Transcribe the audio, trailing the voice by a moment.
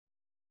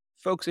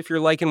Folks, if you're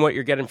liking what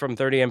you're getting from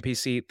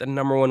 30MPC, the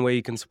number one way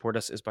you can support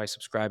us is by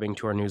subscribing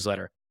to our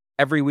newsletter.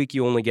 Every week,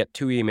 you only get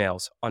 2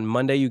 emails. On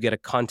Monday, you get a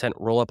content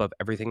roll-up of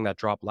everything that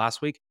dropped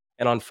last week.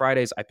 And on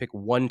Fridays, I pick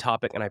one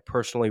topic and I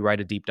personally write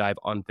a deep dive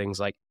on things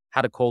like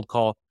how to cold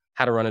call,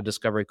 how to run a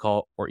discovery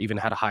call, or even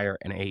how to hire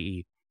an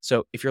AE.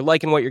 So if you're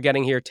liking what you're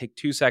getting here, take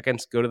 2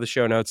 seconds, go to the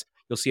show notes.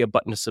 You'll see a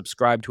button to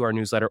subscribe to our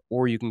newsletter,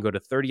 or you can go to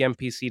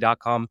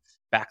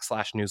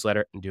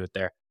 30mpc.com/newsletter and do it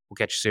there. We'll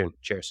catch you soon.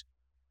 Cheers.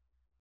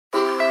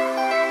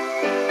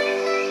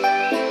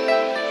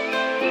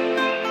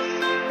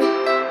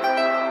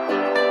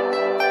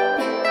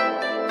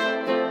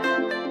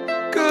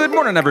 Good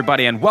morning,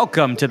 everybody, and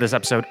welcome to this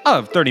episode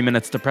of 30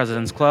 Minutes to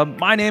President's Club.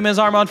 My name is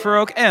Armand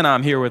Farouk, and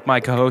I'm here with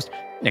my co-host,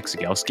 Nick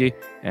Cegelski.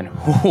 And,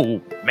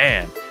 oh,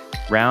 man,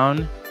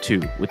 round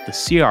 2 with the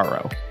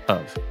CRO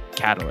of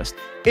Catalyst.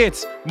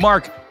 It's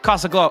Mark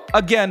Kosoglow.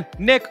 Again,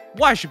 Nick,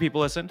 why should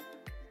people listen?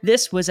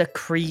 This was a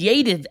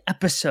creative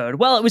episode.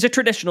 Well, it was a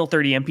traditional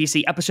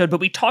 30MPC episode, but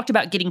we talked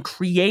about getting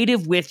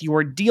creative with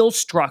your deal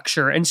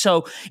structure. And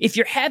so if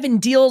you're having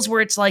deals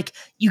where it's like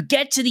you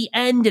get to the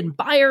end and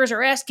buyers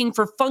are asking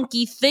for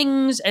funky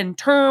things and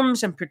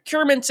terms and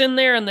procurements in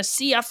there and the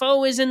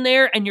CFO is in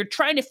there and you're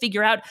trying to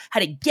figure out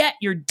how to get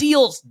your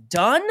deals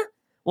done,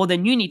 well,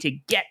 then you need to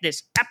get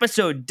this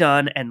episode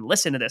done and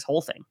listen to this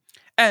whole thing.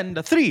 And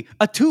a 3,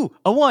 a 2,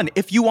 a 1.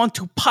 If you want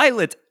to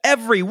pilot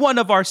every one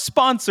of our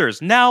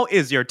sponsors, now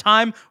is your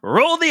time.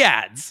 Roll the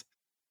ads.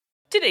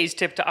 Today's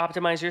tip to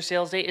optimize your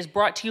sales day is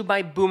brought to you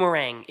by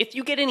Boomerang. If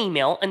you get an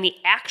email and the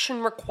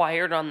action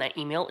required on that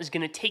email is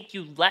going to take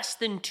you less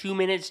than 2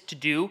 minutes to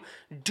do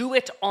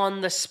it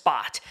on the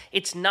spot.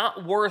 It's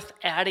not worth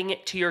adding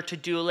it to your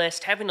to-do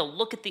list, having to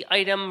look at the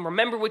item,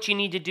 remember what you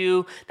need to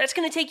do. That's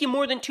going to take you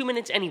more than 2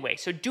 minutes anyway,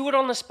 so do it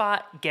on the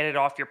spot, get it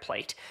off your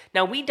plate.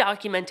 Now, we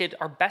documented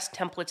our best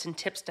templates and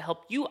tips to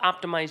help you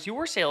optimize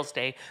your sales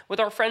day with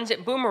our friends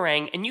at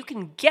Boomerang, and you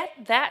can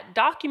get that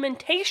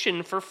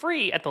documentation for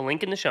free at the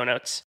link in the show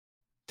notes.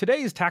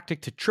 Today's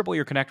tactic to triple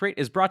your connect rate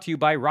is brought to you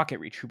by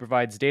RocketReach, who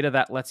provides data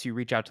that lets you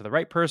reach out to the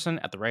right person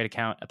at the right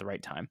account at the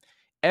right time.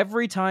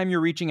 Every time you're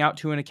reaching out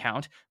to an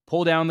account,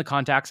 pull down the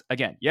contacts.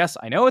 Again, yes,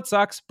 I know it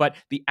sucks, but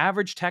the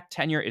average tech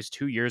tenure is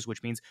 2 years,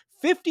 which means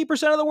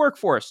 50% of the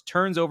workforce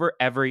turns over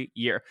every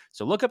year.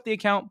 So look up the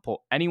account,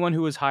 pull anyone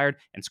who was hired,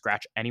 and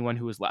scratch anyone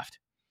who was left.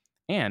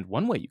 And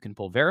one way you can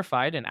pull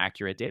verified and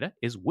accurate data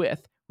is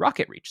with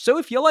RocketReach. So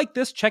if you like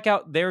this, check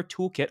out their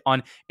toolkit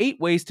on 8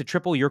 ways to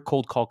triple your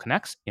cold call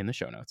connects in the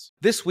show notes.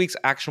 This week's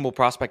actionable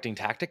prospecting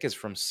tactic is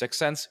from 6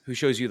 Sense, who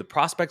shows you the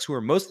prospects who are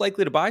most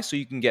likely to buy so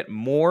you can get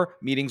more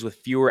meetings with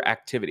fewer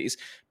activities.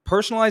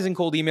 Personalizing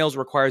cold emails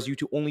requires you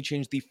to only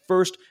change the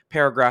first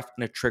paragraph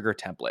in a trigger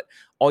template.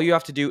 All you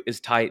have to do is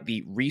tie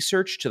the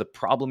research to the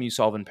problem you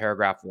solve in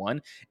paragraph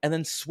 1, and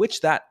then switch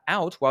that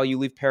out while you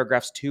leave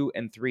paragraphs 2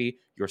 and 3,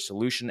 your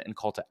solution and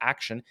call to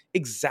action,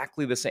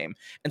 exactly the same.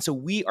 And so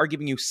we are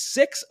giving you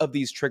 6 of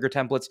these trigger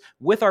templates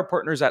with our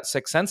partners at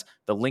 6 Sense.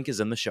 The link is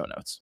in the show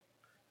notes.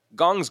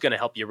 Gong's going to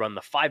help you run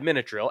the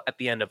 5-minute drill at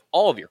the end of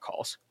all of your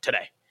calls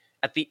today.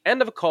 At the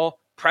end of a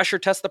call, pressure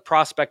test the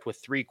prospect with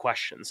 3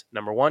 questions.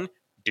 Number 1,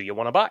 do you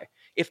want to buy?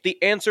 If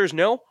the answer is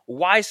no,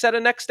 why set a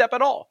next step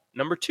at all?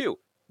 Number 2,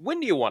 when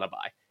do you want to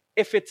buy?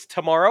 If it's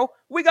tomorrow,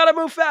 we got to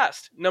move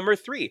fast. Number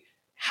 3,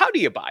 how do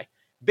you buy?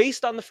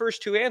 Based on the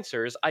first 2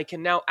 answers, I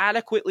can now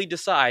adequately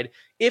decide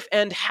if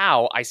and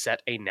how I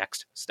set a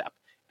next step.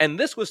 And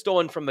this was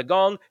stolen from the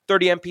Gong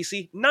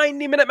 30MPC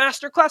 90-minute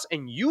masterclass,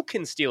 and you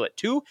can steal it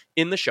too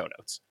in the show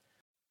notes.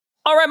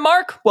 All right,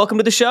 Mark, welcome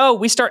to the show.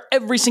 We start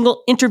every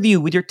single interview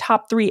with your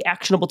top 3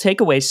 actionable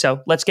takeaways,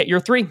 so let's get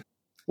your 3.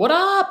 What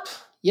up?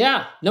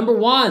 Yeah, number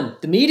 1,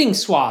 the meeting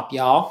swap,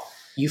 y'all.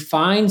 You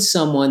find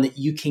someone that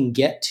you can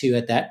get to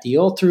at that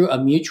deal through a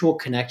mutual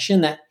connection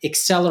that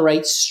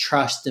accelerates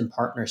trust and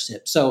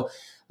partnership. So,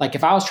 like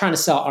if I was trying to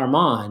sell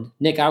Armand,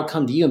 Nick, I would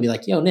come to you and be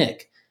like, yo,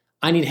 Nick,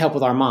 I need help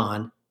with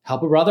Armand.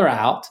 Help a brother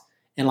out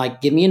and like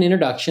give me an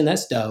introduction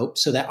that's dope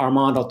so that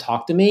Armand will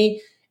talk to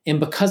me. And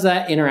because of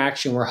that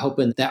interaction, we're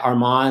hoping that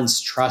Armand's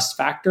trust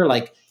factor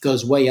like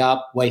goes way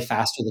up, way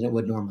faster than it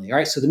would normally. All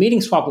right. So the meeting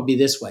swap would be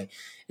this way.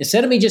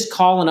 Instead of me just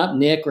calling up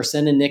Nick or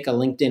sending Nick a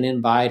LinkedIn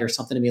invite or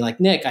something to be like,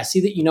 Nick, I see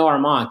that you know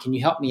Armand. Can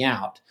you help me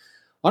out?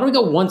 Why don't we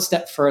go one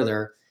step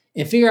further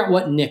and figure out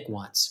what Nick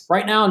wants?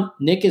 Right now,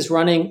 Nick is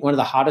running one of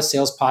the hottest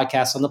sales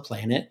podcasts on the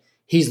planet.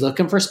 He's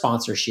looking for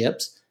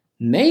sponsorships.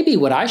 Maybe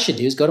what I should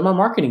do is go to my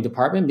marketing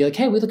department and be like,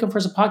 hey, we looking for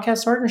some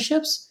podcast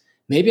partnerships?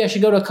 Maybe I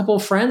should go to a couple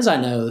of friends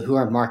I know who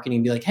are marketing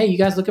and be like, hey, you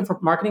guys looking for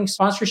marketing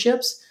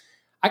sponsorships?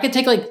 I could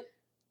take like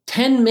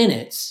 10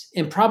 minutes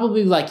and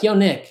probably be like, yo,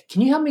 Nick,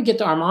 can you help me get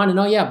to Armand? And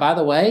oh yeah, by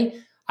the way,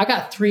 I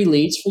got 3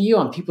 leads for you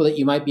on people that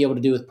you might be able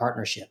to do with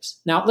partnerships.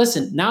 Now,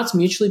 listen, now it's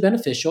mutually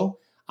beneficial.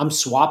 I'm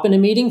swapping a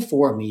meeting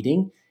for a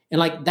meeting. And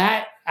like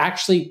that,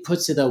 actually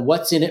puts the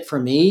what's in it for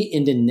me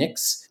into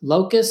Nick's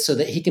locus so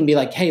that he can be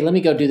like, hey, let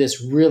me go do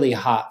this really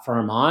hot for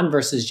Armand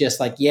versus just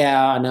like,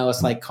 yeah, I know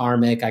it's like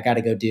karmic. I got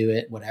to go do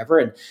it, whatever.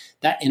 And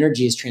that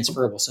energy is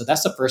transferable. So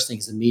that's the first thing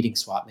is a meeting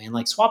swap, man.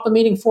 Like swap a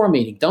meeting for a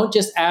meeting. Don't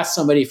just ask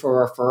somebody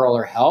for a referral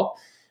or help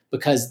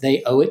because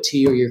they owe it to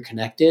you or you're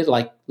connected.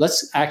 Like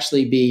let's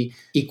actually be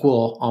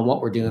equal on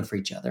what we're doing for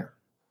each other.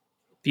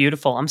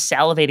 Beautiful. I'm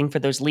salivating for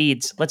those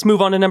leads. Let's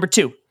move on to number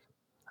 2.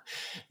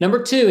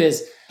 Number 2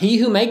 is he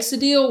who makes the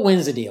deal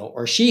wins the deal,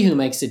 or she who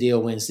makes the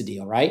deal wins the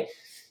deal, right?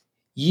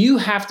 You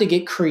have to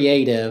get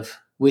creative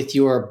with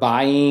your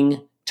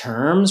buying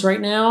terms right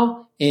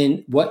now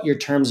and what your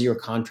terms of your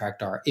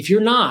contract are. If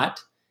you're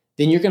not,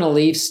 then you're going to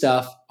leave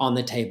stuff on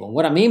the table.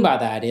 What I mean by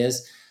that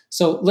is,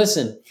 so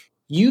listen,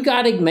 you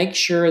got to make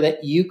sure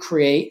that you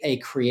create a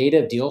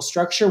creative deal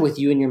structure with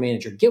you and your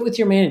manager. Get with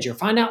your manager.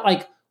 Find out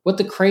like what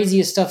the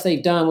craziest stuff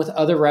they've done with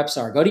other reps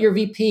are. Go to your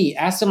VP.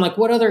 Ask them like,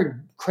 what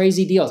other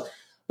crazy deals?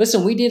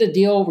 Listen, we did a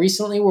deal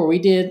recently where we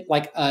did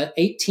like an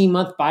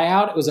 18-month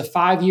buyout. It was a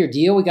 5-year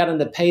deal. We got them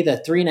to pay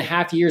the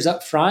 3.5 years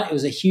up front. It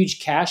was a huge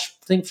cash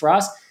thing for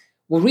us.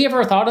 Would we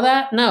ever thought of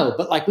that? No,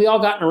 but like we all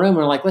got in a room and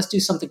we're like, let's do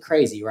something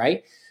crazy,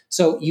 right?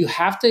 So you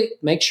have to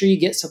make sure you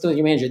get something with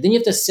your manager. Then you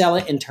have to sell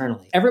it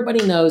internally.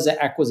 Everybody knows that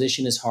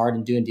acquisition is hard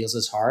and doing deals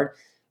is hard.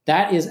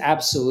 That is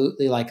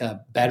absolutely like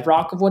a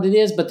bedrock of what it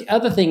is. But the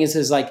other thing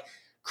is like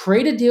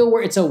create a deal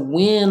where it's a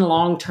win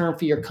long-term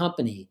for your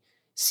company.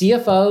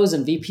 CFOs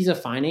and VPs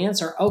of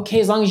finance are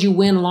okay as long as you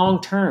win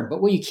long-term.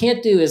 But what you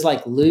can't do is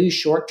like lose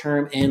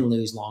short-term and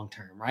lose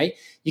long-term, right?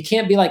 You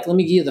can't be like, let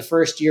me give you the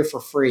first year for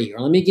free, or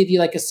let me give you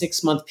like a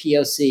 6-month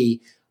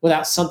POC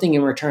without something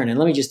in return. And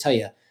let me just tell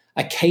you,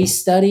 a case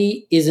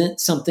study isn't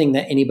something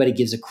that anybody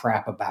gives a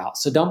crap about.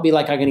 So don't be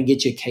like, I'm going to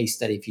get you a case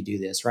study if you do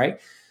this, right?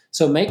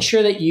 So make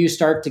sure that you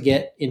start to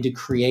get into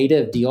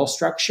creative deal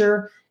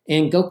structure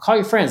and go call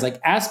your friends.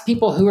 Like ask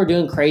people who are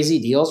doing crazy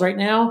deals right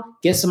now,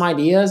 get some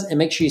ideas and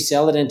make sure you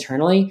sell it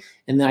internally.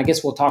 And then I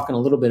guess we'll talk in a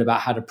little bit about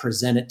how to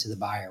present it to the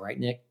buyer, right,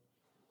 Nick?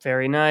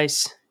 Very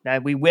nice.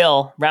 We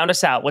will. Round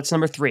us out. What's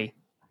number 3?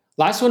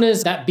 Last one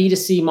is that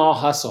B2C mall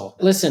hustle.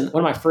 Listen,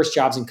 one of my first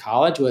jobs in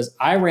college was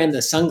I ran the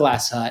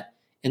Sunglass Hut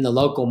in the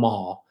local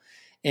mall.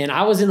 And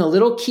I was in the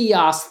little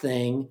kiosk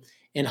thing,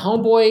 and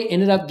homeboy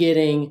ended up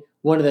getting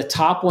one of the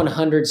top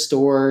 100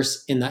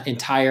 stores in the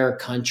entire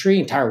country,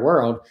 entire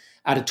world,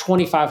 out of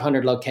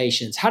 2,500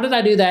 locations. How did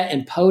I do that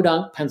in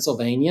Podunk,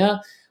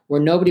 Pennsylvania, where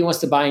nobody wants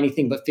to buy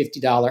anything but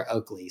 $50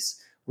 Oakleys?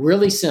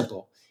 Really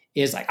simple.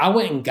 Is like I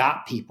went and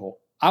got people.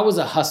 I was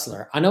a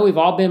hustler. I know we've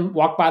all been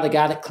walked by the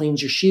guy that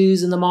cleans your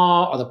shoes in the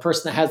mall or the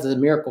person that has the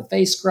miracle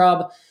face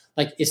scrub.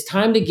 Like it's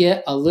time to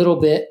get a little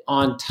bit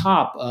on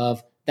top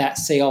of that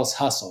sales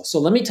hustle. So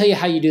let me tell you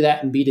how you do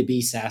that in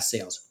B2B SaaS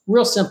sales.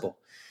 Real simple.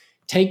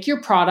 Take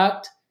your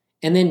product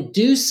and then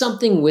do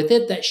something with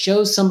it that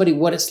shows somebody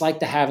what it's like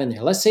to have in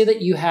there. Let's say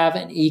that you have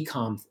an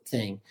e-com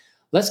thing.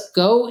 Let's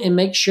go and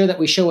make sure that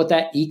we show what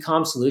that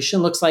e-com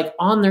solution looks like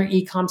on their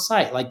e-com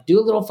site. Like do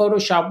a little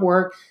Photoshop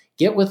work,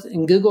 get with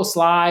in Google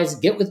Slides,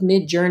 get with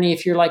Midjourney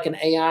if you're like an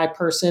AI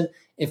person,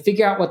 and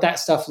figure out what that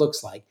stuff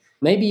looks like.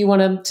 Maybe you want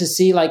them to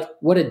see like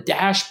what a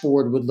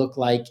dashboard would look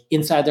like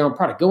inside their own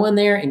product. Go in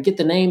there and get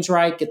the names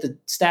right, get the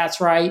stats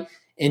right,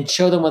 and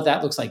show them what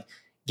that looks like.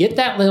 Get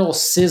that little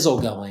sizzle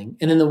going.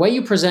 And then the way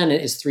you present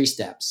it is 3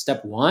 steps.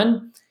 Step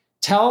 1,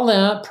 tell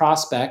the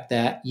prospect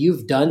that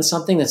you've done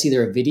something that's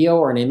either a video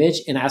or an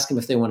image and ask them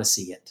if they want to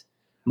see it.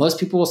 Most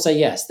people will say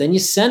yes. Then you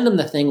send them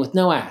the thing with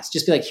no ask.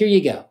 Just be like, here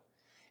you go.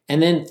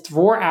 And then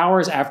 4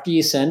 hours after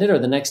you send it or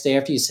the next day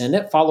after you send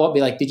it, follow up,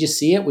 be like, did you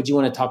see it? Would you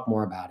want to talk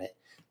more about it?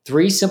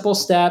 3 simple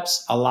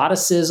steps, a lot of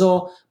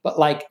sizzle, but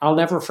like I'll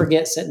never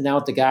forget sitting down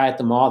with the guy at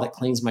the mall that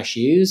cleans my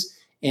shoes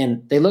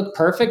and they look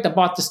perfect. I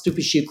bought the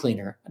stupid shoe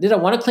cleaner. Did I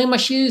want to clean my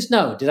shoes?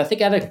 No. Did I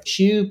think I had a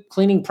shoe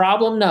cleaning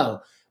problem?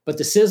 No. But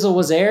the sizzle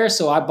was there,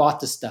 so I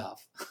bought the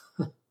stuff.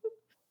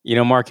 You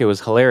know, Mark, it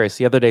was hilarious.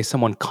 The other day,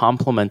 someone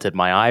complimented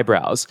my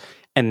eyebrows.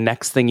 And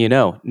next thing you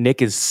know,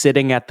 Nick is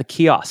sitting at the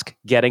kiosk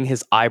getting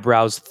his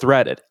eyebrows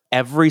threaded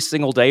every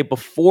single day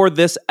before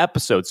this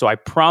episode. So I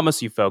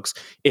promise you folks,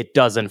 it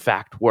does in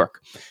fact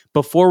work.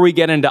 Before we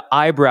get into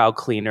eyebrow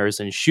cleaners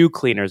and shoe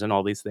cleaners and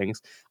all these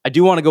things, I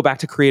do want to go back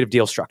to creative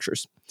deal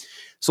structures.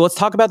 So let's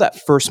talk about that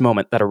first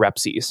moment that a rep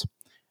sees.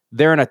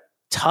 They're in a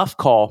tough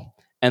call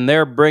and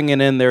they're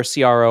bringing in their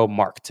CRO,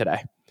 Mark,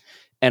 today.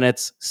 And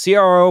it's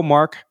CRO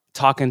Mark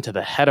talking to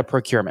the head of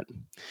procurement.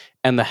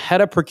 And the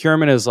head of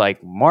procurement is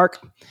like, Mark,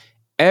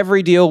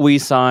 every deal we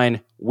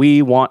sign,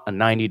 we want a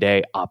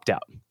 90-day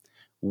opt-out.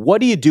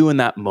 What do you do in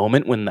that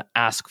moment when the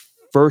ask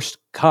first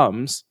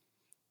comes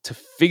to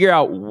figure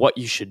out what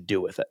you should do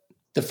with it?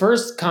 The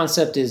first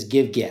concept is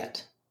give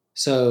get.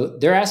 So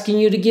they're asking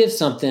you to give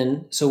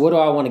something. So what do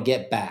I want to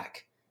get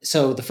back?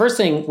 So the first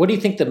thing, what do you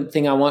think the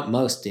thing I want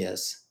most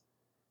is?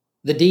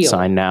 The deal.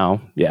 Sign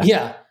now. Yeah.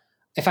 Yeah.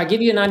 If I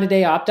give you a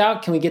 90-day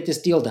opt-out, can we get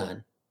this deal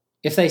done?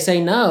 If they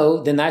say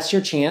no, then that's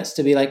your chance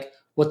to be like,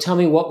 well, tell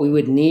me what we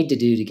would need to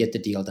do to get the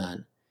deal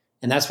done.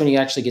 And that's when you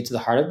actually get to the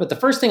heart of it. But the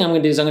first thing I'm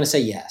going to do is I'm going to say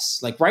yes.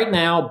 Like right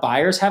now,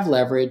 buyers have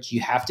leverage.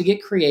 You have to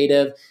get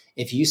creative.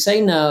 If you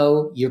say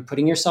no, you're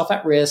putting yourself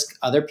at risk.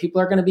 Other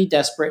people are going to be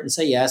desperate and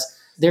say yes.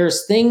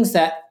 There's things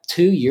that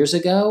 2 years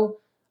ago,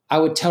 I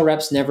would tell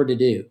reps never to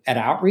do. At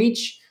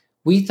Outreach,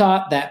 we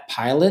thought that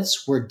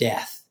pilots were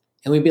death.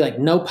 And we'd be like,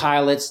 no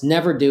pilots,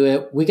 never do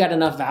it. We got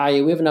enough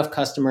value. We have enough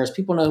customers.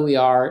 People know who we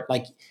are.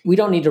 Like, we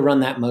don't need to run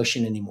that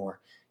motion anymore.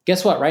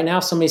 Guess what? Right now,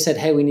 if somebody said,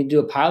 hey, we need to do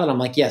a pilot, I'm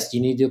like, yes, do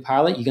you need to do a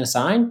pilot? You going to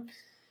sign?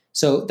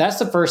 So that's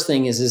the first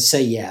thing is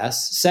say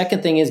yes.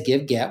 Second thing is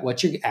get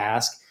what you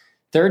ask.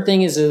 Third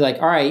thing is like,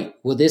 all right,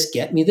 will this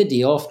get me the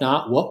deal? If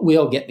not, what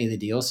will get me the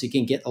deal? So you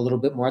can get a little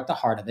bit more at the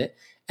heart of it.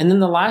 And then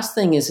the last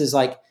thing is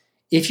like,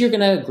 if you're going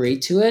to agree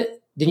to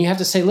it, then you have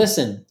to say,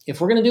 listen, if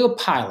we're going to do a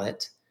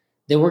pilot,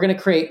 then we're going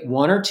to create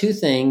 1 or 2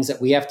 things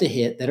that we have to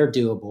hit that are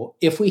doable.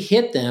 If we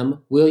hit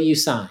them, will you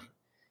sign?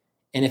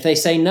 And if they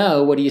say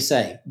no, what do you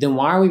say? Then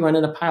why are we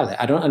running a pilot?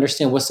 I don't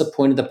understand what's the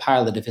point of the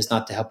pilot if it's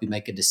not to help you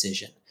make a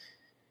decision.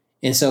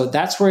 And so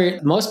that's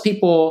where most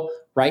people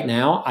right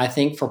now, I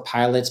think for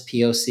pilots,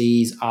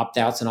 POCs,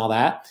 opt-outs and all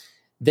that,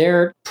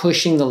 they're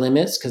pushing the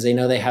limits because they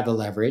know they have the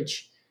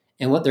leverage.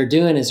 And what they're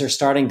doing is they're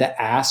starting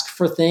to ask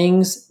for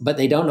things, but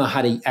they don't know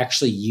how to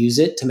actually use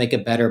it to make a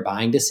better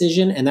buying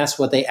decision. And that's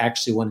what they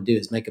actually want to do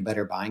is make a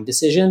better buying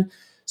decision.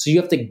 So you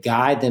have to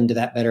guide them to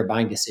that better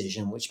buying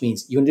decision, which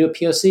means you want to do a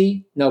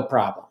POC? No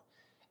problem.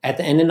 At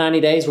the end of 90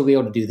 days, we'll be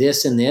able to do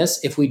this and this.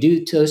 If we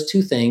do those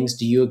 2 things,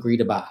 do you agree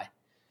to buy?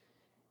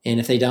 And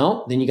if they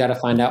don't, then you got to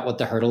find out what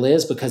the hurdle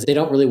is because they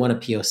don't really want a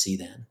POC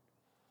then.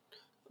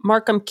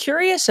 Mark, I'm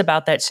curious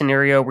about that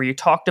scenario where you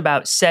talked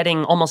about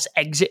setting almost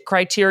exit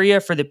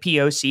criteria for the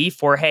POC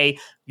for, hey,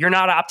 you're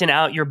not opting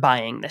out, you're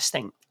buying this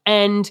thing.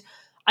 And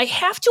I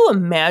have to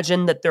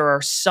imagine that there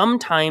are some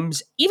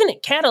times, even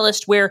at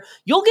Catalyst, where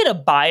you'll get a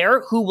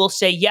buyer who will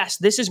say, yes,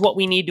 this is what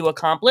we need to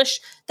accomplish.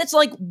 That's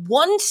like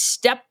one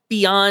step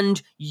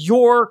beyond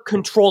your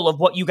control of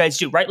what you guys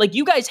do, right? Like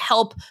you guys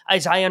help,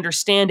 as I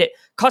understand it,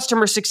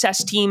 customer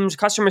success teams,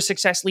 customer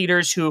success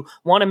leaders who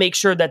want to make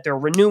sure that they're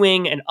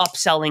renewing and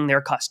upselling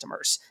their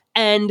customers.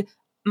 And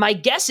my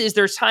guess is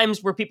there's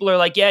times where people are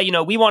like, yeah,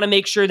 we want to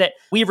make sure that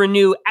we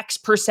renew X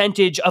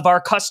percentage of our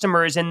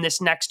customers in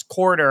this next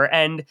quarter.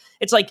 And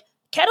it's like,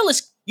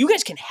 Catalyst, you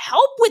guys can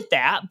help with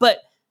that. But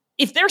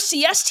if their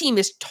CS team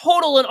is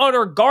total and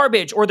utter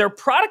garbage or their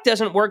product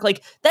doesn't work,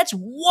 like that's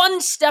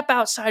one step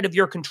outside of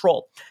your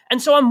control.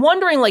 And so I'm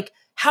wondering, like,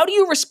 how do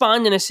you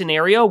respond in a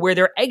scenario where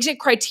their exit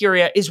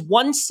criteria is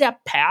one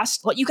step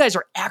past what you guys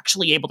are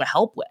actually able to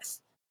help with?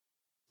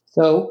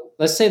 So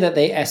let's say that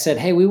they said,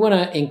 hey, we want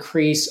to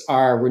increase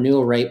our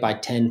renewal rate by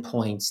 10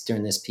 points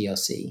during this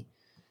POC.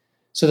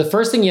 So the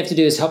first thing you have to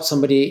do is help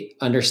somebody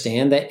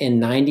understand that in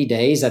 90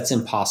 days, that's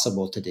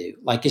impossible to do.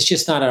 Like, it's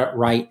just not a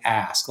right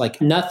ask.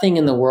 Like, nothing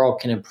in the world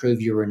can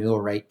improve your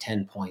renewal rate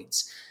 10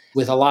 points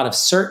with a lot of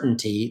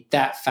certainty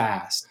that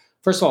fast.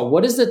 First of all,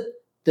 what is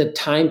the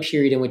time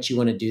period in which you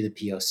want to do the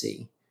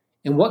POC?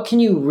 And what can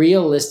you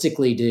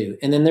realistically do?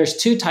 And then there's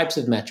 2 types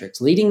of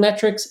metrics, leading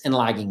metrics and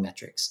lagging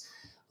metrics.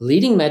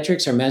 Leading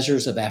metrics are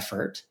measures of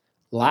effort.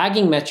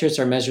 Lagging metrics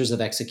are measures of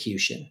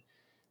execution.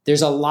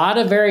 There's a lot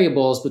of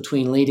variables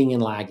between leading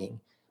and lagging,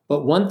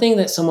 but one thing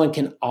that someone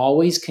can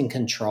always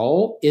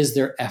control is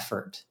their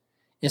effort.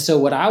 And so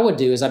what I would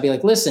do is I'd be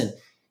like, listen,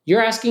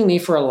 you're asking me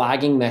for a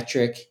lagging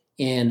metric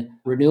in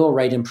renewal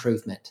rate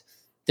improvement.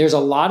 There's a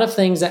lot of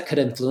things that could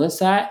influence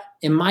that.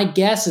 And my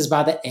guess is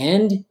by the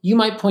end, you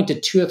might point to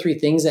 2 or 3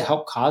 things that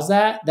help cause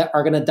that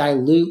are going to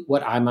dilute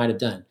what I might have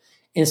done.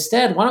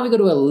 Instead, why don't we go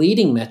to a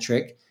leading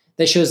metric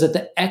that shows that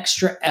the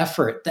extra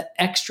effort, the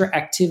extra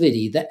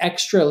activity, the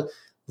extra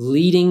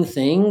leading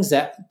things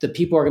that the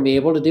people are going to be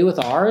able to do with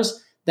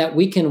ours that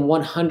we can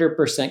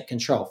 100%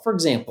 control. For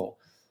example,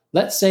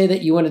 let's say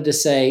that you wanted to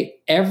say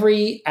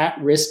every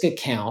at-risk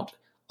account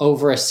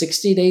over a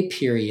 60-day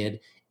period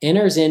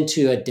enters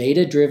into a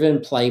data-driven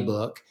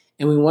playbook,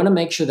 and we want to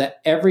make sure that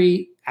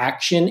every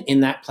action in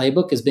that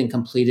playbook has been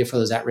completed for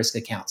those at-risk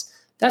accounts.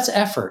 That's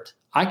effort.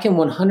 I can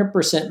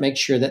 100% make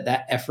sure that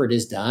that effort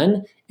is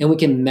done, and we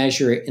can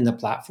measure it in the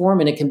platform,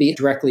 and it can be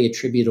directly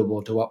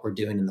attributable to what we're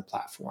doing in the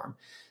platform.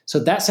 So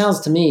that sounds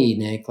to me,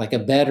 Nick, like a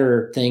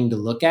better thing to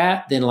look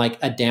at than like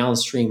a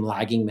downstream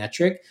lagging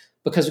metric,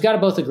 because we got to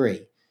both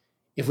agree.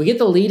 If we get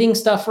the leading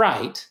stuff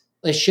right,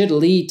 it should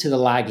lead to the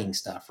lagging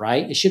stuff,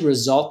 right? It should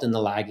result in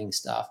the lagging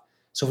stuff.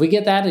 So if we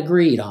get that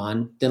agreed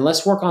on, then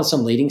let's work on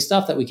some leading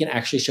stuff that we can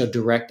actually show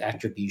direct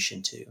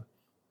attribution to.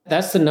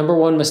 That's the number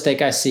one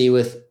mistake I see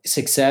with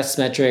success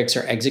metrics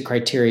or exit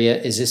criteria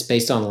is this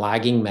based on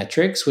lagging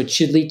metrics, which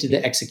should lead to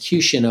the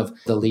execution of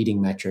the leading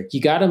metric.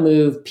 You got to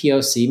move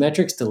POC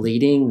metrics to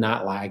leading,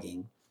 not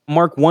lagging.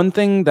 Mark, one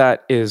thing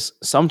that is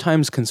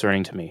sometimes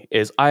concerning to me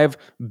is I've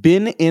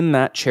been in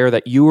that chair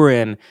that you were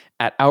in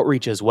at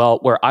Outreach as well,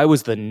 where I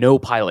was the no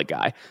pilot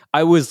guy.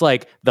 I was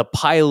like the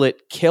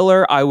pilot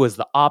killer. I was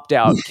the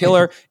opt-out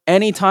killer.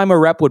 Anytime a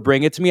rep would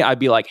bring it to me, I'd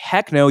be like,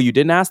 heck no, you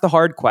didn't ask the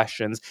hard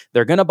questions.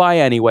 They're going to buy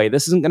anyway.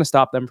 This isn't going to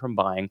stop them from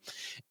buying.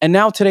 And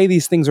now today,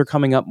 these things are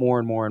coming up more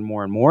and more and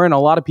more and more. And a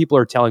lot of people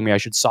are telling me I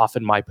should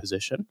soften my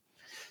position.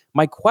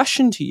 My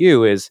question to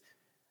you is,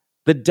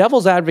 the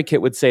devil's advocate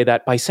would say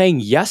that by saying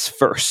yes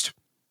first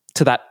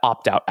to that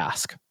opt-out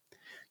ask,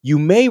 you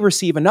may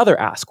receive another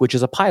ask, which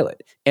is a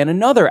pilot, and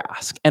another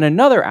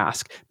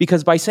ask,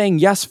 because by saying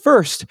yes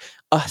first,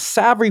 a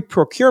savvy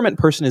procurement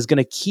person is going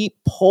to keep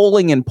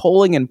polling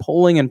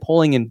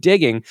and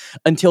digging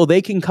until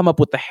they can come up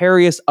with the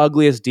hairiest,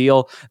 ugliest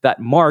deal that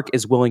Mark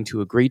is willing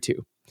to agree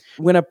to.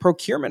 When a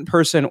procurement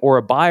person or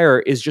a buyer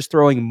is just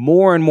throwing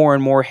more and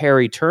more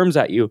hairy terms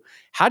at you,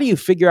 how do you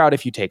figure out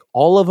if you take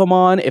all of them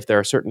on, if there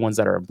are certain ones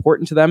that are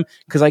important to them?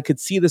 Because I could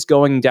see this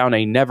going down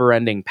a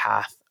never-ending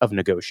path of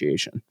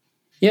negotiation.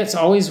 Yeah, it's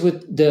always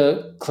with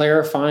the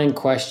clarifying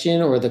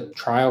question or the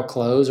trial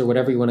close or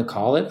whatever you want to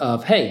call it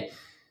of, hey,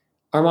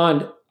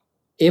 Armand,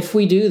 if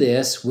we do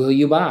this, will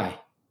you buy?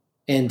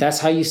 And that's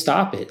how you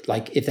stop it.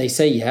 Like if they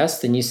say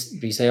yes, then you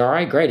say, all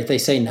right, great. If they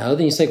say no,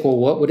 then you say, well,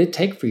 what would it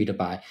take for you to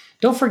buy?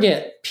 Don't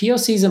forget,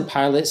 POCs and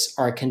pilots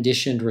are a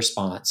conditioned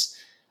response.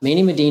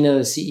 Manny Medina,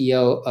 the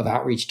CEO of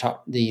Outreach,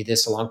 taught me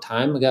this a long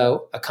time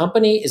ago. A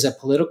company is a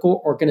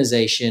political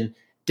organization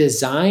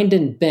designed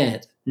and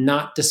bent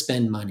not to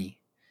spend money.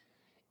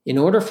 In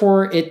order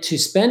for it to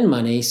spend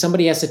money,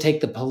 somebody has to take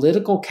the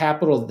political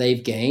capital that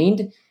they've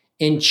gained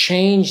and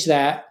change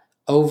that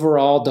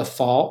overall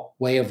default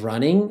way of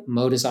running,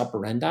 modus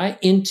operandi,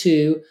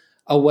 into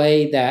a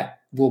way that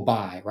will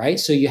buy, right?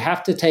 So you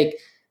have to take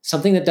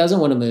something that doesn't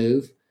want to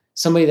move,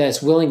 somebody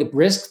that's willing to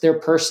risk their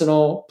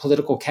personal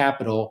political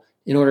capital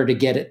in order to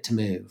get it to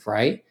move,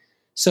 right?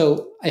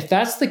 So if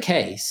that's the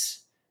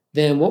case,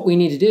 then what we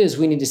need to do is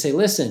we need to say,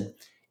 listen,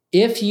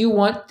 if you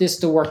want this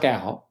to work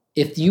out,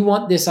 if you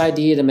want this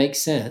idea to make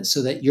sense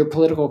so that your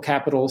political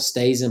capital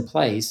stays in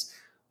place,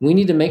 we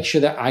need to make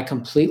sure that I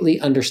completely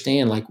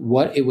understand like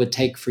what it would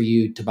take for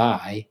you to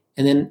buy.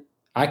 And then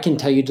I can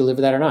tell you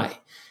deliver that or not.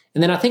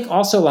 And then I think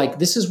also like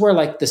this is where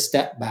like the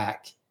step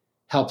back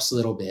helps a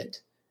little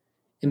bit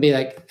and be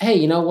like, hey,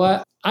 you know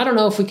what? I don't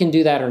know if we can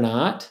do that or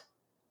not.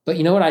 But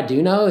you know what I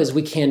do know is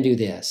we can do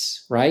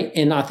this, right?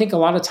 And I think a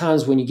lot of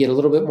times when you get a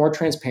little bit more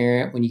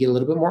transparent, when you get a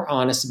little bit more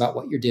honest about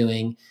what you're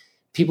doing,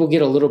 people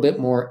get a little bit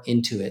more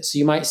into it. So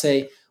you might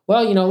say,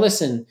 well,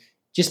 listen,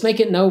 just make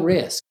it no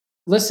risk.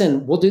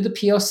 Listen, we'll do the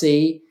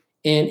POC.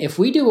 And if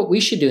we do what we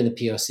should do in the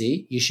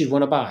POC, you should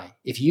want to buy.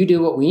 If you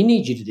do what we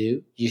need you to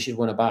do, you should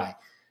want to buy.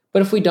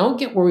 But if we don't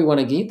get where we want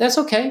to get, that's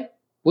okay.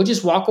 We'll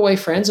just walk away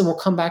friends and we'll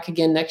come back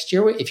again next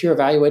year if you're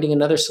evaluating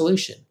another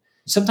solution.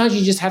 Sometimes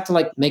you just have to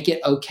like make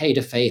it okay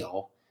to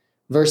fail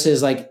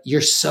versus like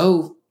you're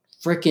so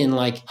freaking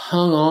like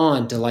hung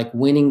on to like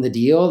winning the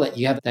deal that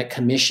you have that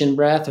commission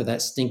breath or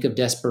that stink of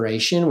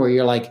desperation where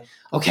you're like,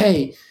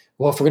 okay,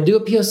 well, if we're going to do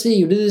a POC,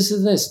 you do this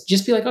and this,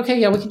 just be like, okay,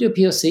 yeah, we can do a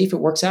POC. If it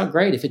works out,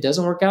 great. If it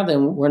doesn't work out,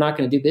 then we're not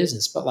going to do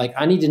business. But like,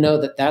 I need to know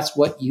that that's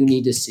what you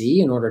need to see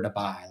in order to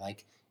buy.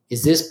 Like,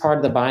 is this part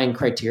of the buying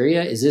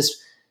criteria? Is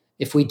this,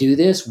 if we do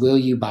this, will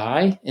you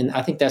buy? And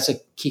I think that's a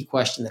key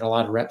question that a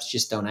lot of reps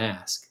just don't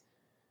ask.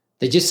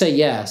 They just say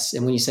yes.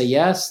 And when you say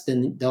yes,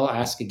 then they'll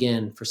ask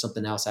again for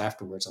something else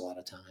afterwards a lot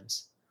of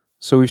times.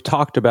 So we've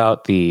talked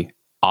about the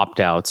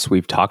opt-outs.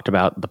 We've talked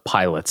about the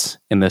pilots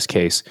in this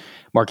case.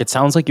 Mark, it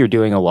sounds like you're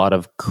doing a lot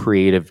of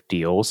creative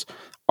deals.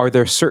 Are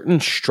there certain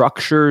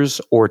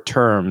structures or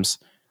terms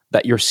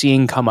that you're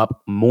seeing come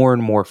up more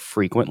and more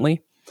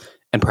frequently?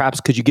 And perhaps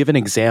could you give an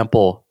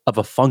example of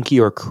a funky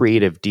or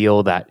creative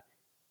deal that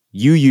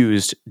you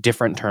used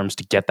different terms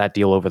to get that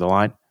deal over the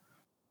line?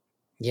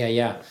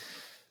 Yeah.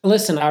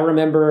 Listen, I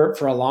remember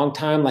for a long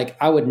time, like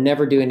I would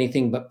never do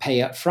anything but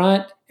pay up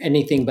front,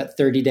 anything but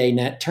 30-day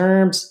net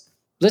terms.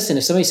 Listen,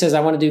 if somebody says I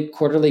want to do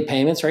quarterly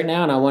payments right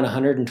now and I want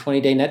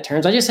 120-day net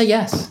terms, I just say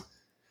yes.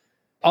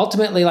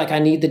 Ultimately, like I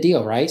need the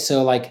deal, right?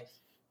 So like,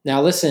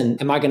 now listen,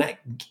 am I going to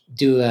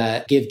do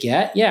a give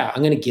get? Yeah,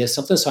 I'm going to give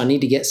something. So I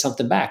need to get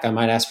something back. I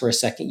might ask for a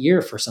second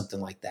year for something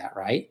like that,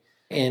 right?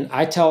 And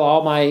I tell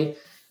all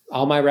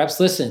my reps,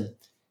 listen,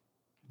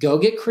 go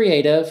get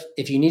creative.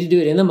 If you need to do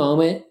it in the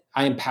moment,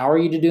 I empower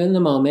you to do it in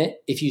the moment.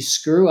 If you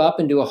screw up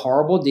and do a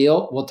horrible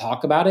deal, we'll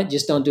talk about it.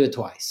 Just don't do it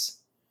twice.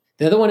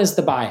 The other one is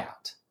the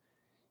buyout.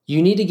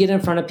 You need to get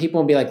in front of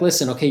people and be like,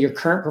 listen, okay, your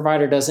current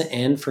provider doesn't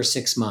end for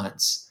 6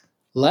 months.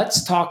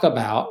 Let's talk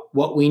about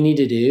what we need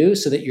to do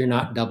so that you're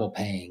not double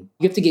paying.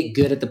 You have to get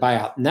good at the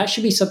buyout. And that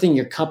should be something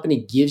your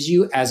company gives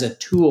you as a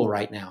tool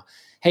right now.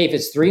 Hey, if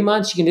it's 3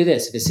 months, you can do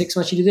this. If it's 6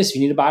 months, you do this. If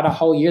you need to buy it a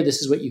whole year,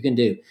 this is what you can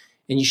do.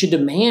 And you should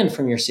demand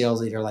from your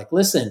sales leader, like,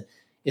 listen,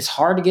 it's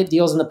hard to get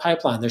deals in the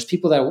pipeline. There's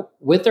people that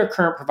with their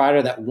current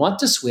provider that want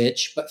to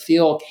switch, but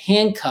feel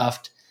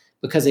handcuffed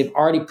because they've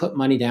already put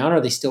money down or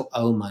they still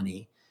owe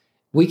money.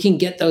 We can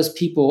get those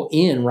people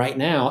in right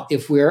now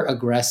if we're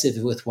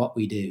aggressive with what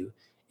we do.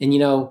 And,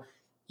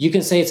 you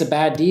can say it's a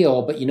bad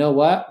deal, but you know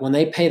what? When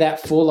they pay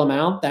that full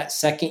amount that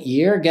second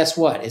year, guess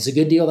what? It's a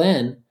good deal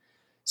then.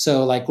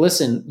 So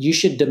listen, you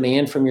should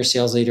demand from your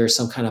sales leader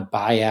some kind of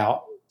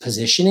buyout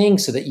positioning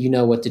so that you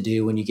know what to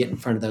do when you get in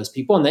front of those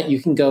people and that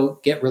you can go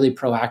get really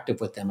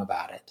proactive with them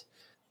about it.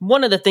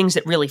 One of the things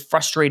that really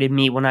frustrated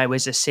me when I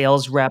was a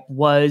sales rep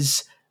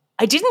was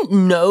I didn't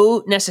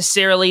know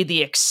necessarily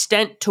the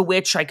extent to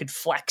which I could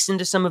flex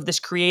into some of this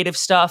creative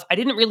stuff. I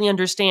didn't really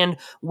understand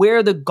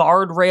where the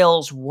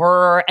guardrails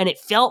were. And it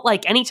felt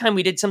like anytime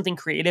we did something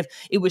creative,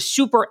 it was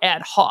super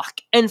ad hoc.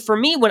 And for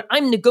me, when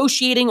I'm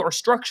negotiating or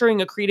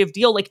structuring a creative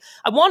deal,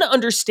 I want to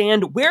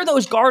understand where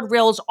those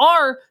guardrails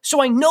are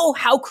so I know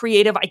how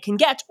creative I can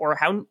get or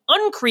how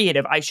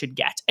uncreative I should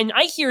get. And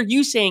I hear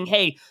you saying,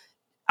 hey,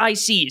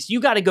 ICs,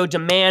 you got to go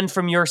demand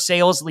from your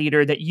sales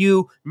leader that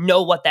you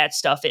know what that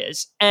stuff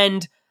is.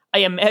 And I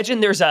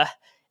imagine there's a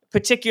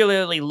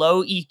particularly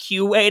low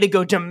EQ way to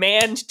go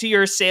demand to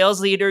your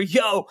sales leader,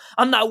 yo,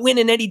 I'm not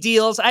winning any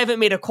deals. I haven't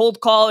made a cold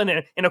call in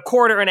a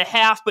quarter and a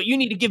half, but you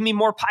need to give me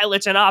more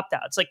pilots and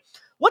opt-outs.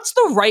 What's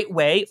the right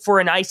way for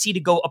an IC to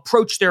go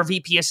approach their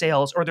VP of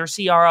sales or their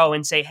CRO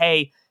and say,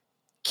 hey,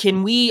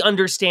 can we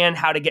understand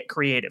how to get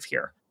creative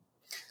here?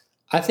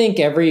 I think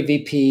every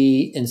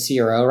VP and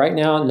CRO right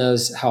now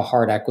knows how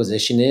hard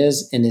acquisition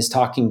is and is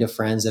talking to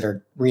friends that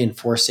are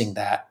reinforcing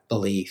that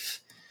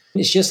belief.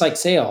 It's just like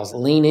sales.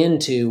 Lean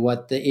into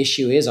what the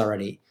issue is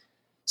already.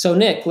 So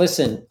Nick,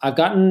 listen, I've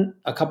gotten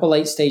a couple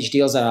late stage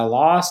deals that I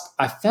lost.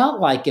 I felt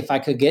like if I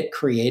could get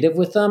creative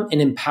with them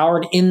and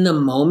empowered in the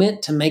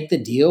moment to make the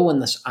deal when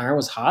the iron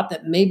was hot,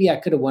 that maybe I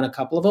could have won a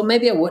couple of them.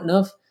 Maybe I wouldn't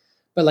have,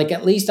 but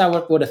at least I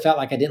would have felt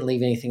like I didn't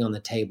leave anything on the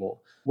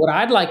table. What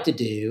I'd like to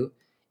do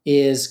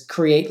is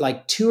create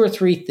 2 or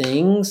 3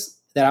 things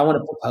that I want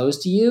to propose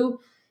to you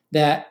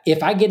that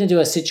if I get into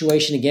a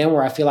situation again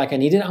where I feel like I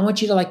need it, I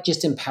want you to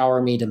just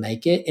empower me to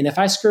make it. And if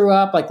I screw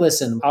up,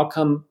 listen, I'll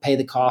come pay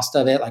the cost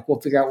of it.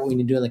 We'll figure out what we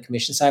need to do on the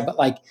commission side. But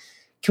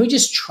can we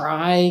just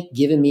try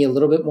giving me a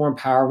little bit more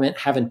empowerment,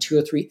 having 2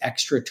 or 3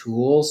 extra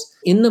tools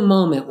in the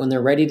moment when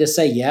they're ready to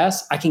say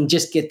yes, I can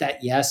just get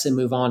that yes and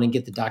move on and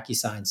get the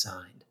DocuSign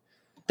signed.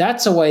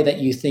 That's a way that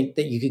you think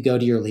that you could go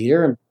to your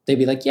leader and they'd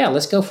be like, yeah,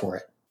 let's go for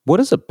it. What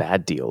does a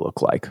bad deal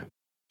look like?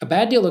 A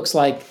bad deal looks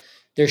like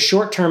there's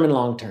short-term and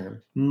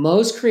long-term.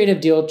 Most creative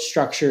deal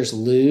structures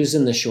lose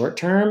in the short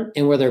term,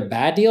 and where they're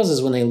bad deals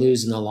is when they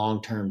lose in the long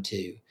term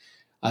too.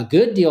 A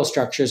good deal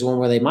structure is one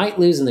where they might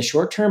lose in the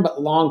short term, but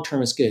long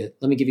term is good.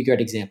 Let me give you a great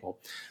example.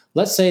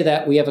 Let's say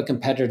that we have a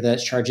competitor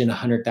that's charging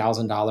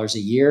 $100,000 a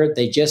year.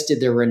 They just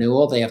did their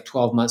renewal. They have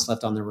 12 months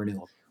left on the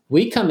renewal.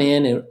 We come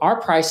in and our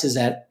price is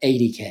at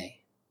 $80K.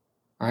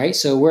 All right,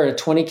 so we're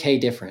at a $20K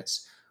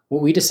difference.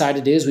 What we decide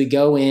to do is we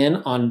go in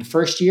on the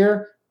first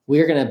year,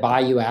 we're going to buy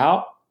you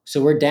out. So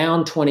we're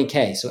down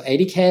 $20K. So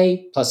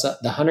 $80K plus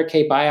the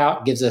 $100K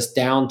buyout gives us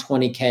down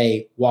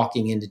 $20K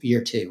walking into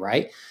year 2,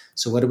 right?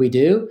 So what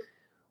do?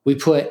 We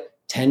put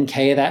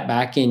 $10K of that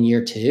back in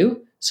year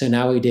 2. So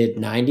now we did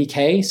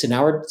 $90K. So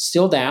now we're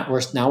still down.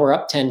 We're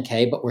up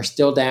 $10K, but we're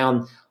still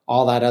down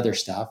all that other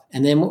stuff.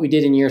 And then what we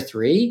did in year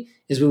 3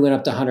 is we went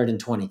up to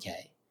 $120K.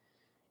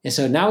 And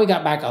so now we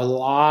got back a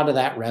lot of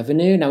that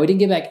revenue. Now we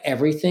didn't get back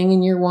everything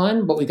in year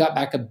 1, but we got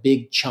back a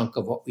big chunk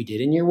of what we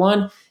did in year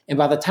 1. And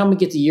by the time we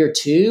get to year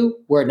 2,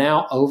 we're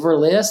now over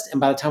list. And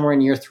by the time we're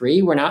in year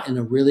 3, we're now in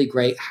a really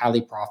great,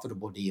 highly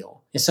profitable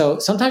deal. And so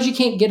sometimes you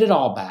can't get it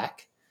all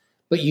back,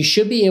 but you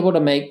should be able to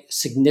make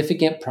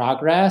significant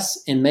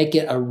progress and make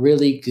it a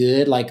really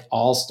good,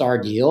 all-star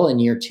deal in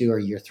year 2 or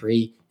year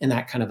 3 in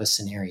that kind of a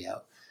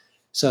scenario.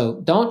 So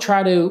don't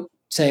try to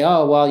say,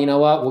 oh, well, you know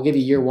what, we'll give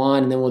you year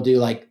 1 and then we'll do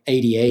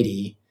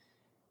 80-80.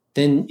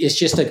 Then it's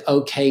just an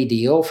okay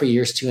deal for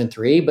years 2 and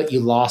 3, but you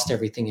lost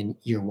everything in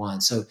year 1.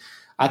 So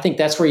I think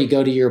that's where you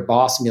go to your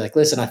boss and be like,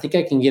 listen, I think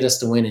I can get us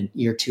to win in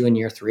year 2 and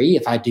year 3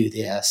 if I do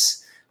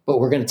this, but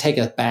we're going to take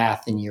a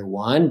bath in year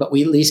 1, but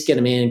we at least get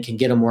them in, can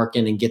get them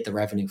working and get the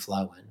revenue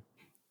flowing.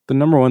 The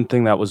number one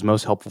thing that was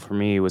most helpful for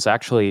me was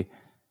actually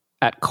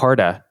at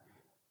Carta.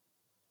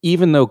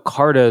 Even though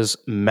Carta's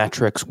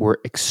metrics were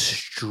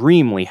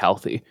extremely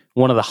healthy,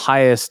 one of the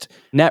highest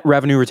net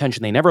revenue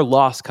retention, they never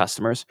lost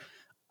customers.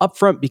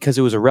 Upfront, because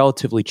it was a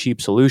relatively cheap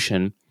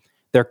solution,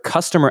 their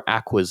customer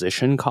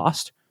acquisition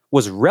cost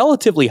was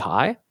relatively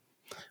high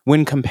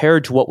when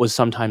compared to what was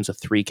sometimes a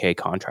 $3K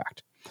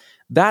contract.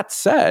 That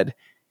said,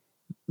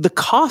 the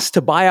cost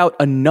to buy out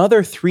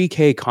another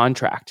 $3K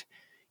contract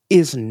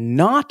is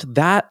not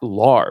that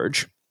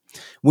large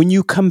when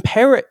you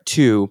compare it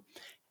to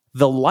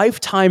the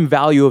lifetime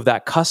value of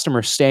that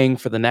customer staying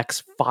for the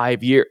next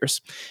 5 years.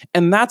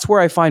 And that's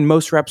where I find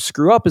most reps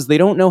screw up, is they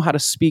don't know how to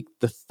speak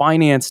the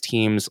finance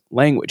team's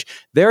language.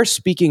 They're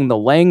speaking the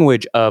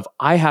language of,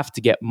 I have to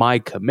get my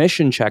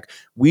commission check.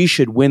 We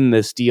should win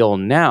this deal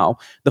now.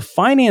 The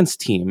finance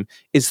team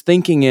is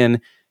thinking in,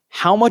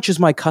 how much is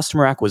my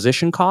customer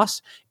acquisition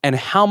cost and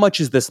how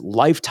much is this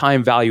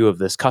lifetime value of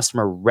this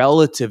customer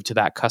relative to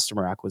that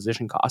customer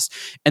acquisition cost.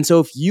 And so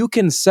if you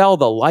can sell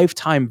the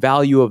lifetime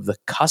value of the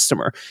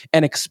customer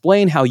and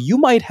explain how you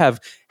might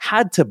have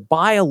had to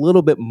buy a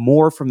little bit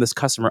more from this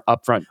customer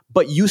upfront,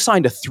 but you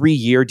signed a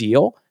 3-year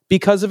deal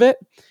because of it,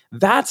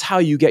 that's how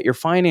you get your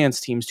finance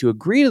teams to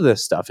agree to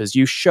this stuff, is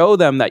you show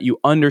them that you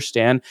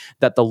understand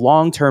that the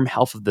long-term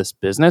health of this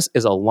business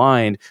is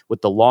aligned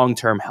with the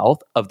long-term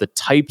health of the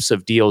types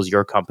of deals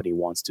your company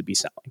wants to be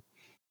selling.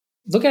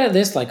 Look at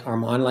this like,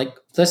 Armand, like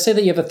let's say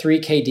that you have a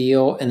 3K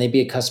deal and they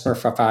be a customer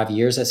for 5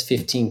 years, that's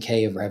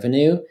 15K of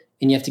revenue,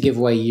 and you have to give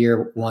away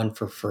year 1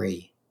 for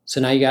free. So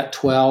now you got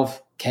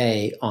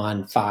 12K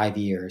on 5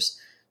 years.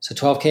 So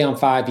 12K on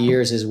 5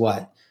 years is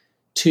what?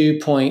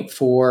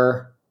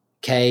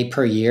 2.4K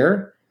per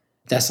year.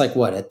 That's like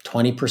what, a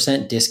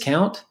 20%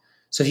 discount?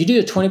 So if you do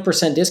a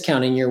 20%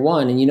 discount in year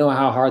 1, and you know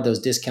how hard those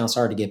discounts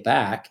are to get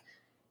back,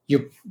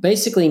 you're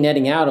basically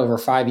netting out over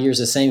 5 years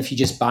the same if you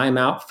just buy them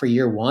out for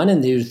year 1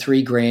 and do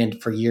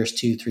 $3,000 for years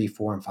 2, 3,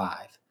 4, and 5.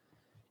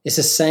 It's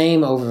the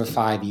same over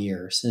 5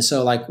 years. And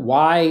so like,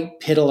 why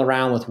piddle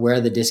around with where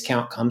the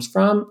discount comes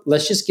from?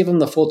 Let's just give them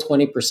the full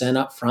 20%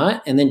 up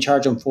front and then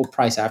charge them full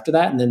price after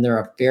that. And then they're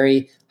a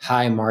very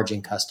high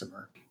margin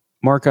customer.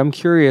 Mark, I'm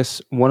curious,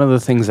 one of the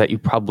things that you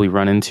probably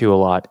run into a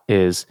lot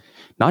is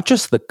not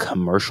just the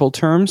commercial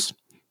terms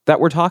that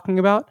we're talking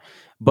about,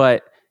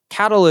 but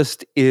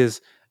Catalyst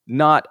is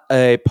not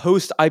a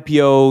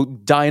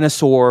post-IPO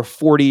dinosaur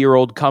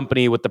 40-year-old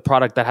company with the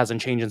product that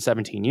hasn't changed in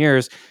 17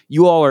 years.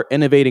 You all are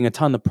innovating a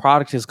ton. The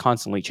product is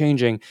constantly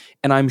changing.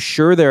 And I'm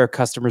sure there are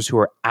customers who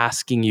are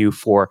asking you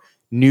for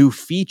new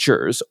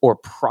features or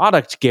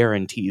product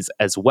guarantees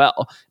as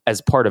well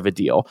as part of a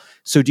deal.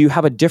 So do you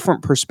have a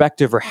different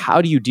perspective, or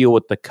how do you deal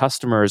with the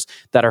customers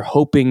that are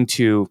hoping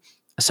to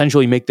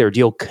essentially make their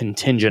deal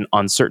contingent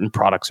on certain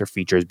products or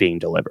features being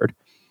delivered?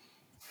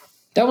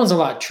 That one's a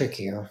lot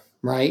trickier,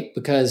 right?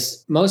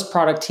 Because most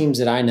product teams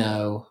that I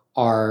know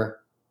are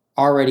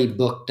already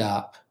booked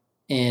up,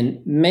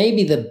 and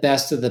maybe the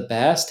best of the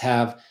best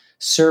have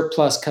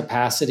surplus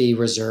capacity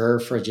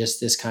reserved for just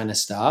this kind of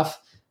stuff.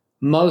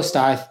 Most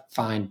I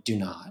find do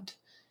not.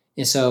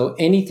 And so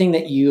anything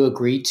that you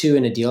agree to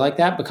in a deal like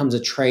that becomes a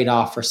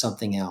trade-off for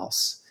something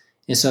else.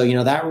 And so,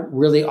 that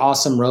really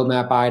awesome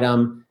roadmap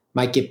item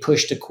might get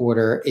pushed a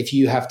quarter if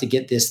you have to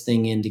get this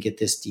thing in to get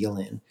this deal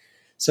in.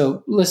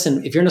 So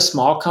listen, if you're in a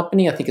small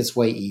company, I think it's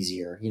way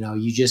easier.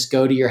 You just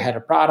go to your head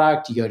of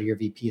product, you go to your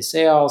VP of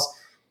sales,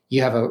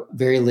 you have a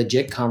very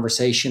legit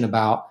conversation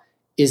about,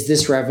 is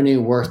this revenue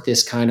worth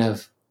this kind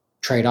of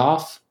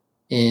trade-off?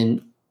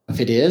 And if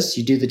it is,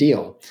 you do the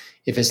deal.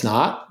 If it's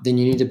not, then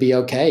you need to be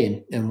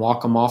okay and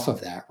walk them off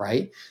of that,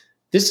 right?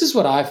 This is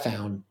what I've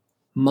found.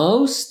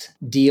 Most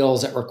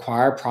deals that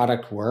require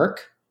product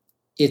work,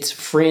 it's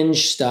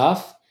fringe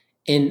stuff,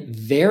 and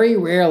very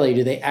rarely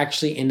do they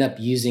actually end up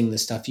using the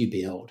stuff you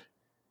build.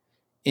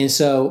 And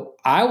so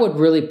I would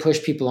really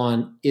push people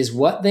on, is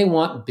what they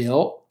want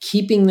built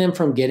keeping them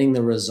from getting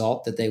the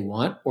result that they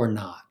want or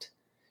not?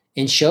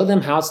 And show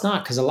them how it's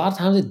not, because a lot of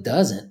times it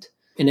doesn't.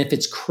 And if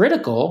it's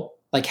critical,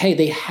 like, hey,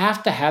 they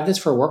have to have this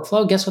for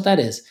workflow, guess what that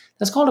is?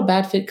 That's called a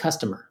bad fit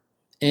customer.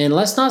 And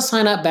let's not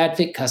sign up bad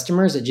fit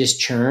customers that just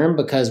churn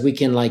because we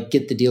can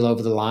get the deal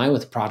over the line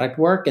with product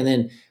work, and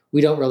then we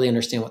don't really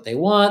understand what they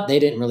want. They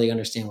didn't really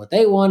understand what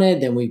they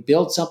wanted. Then we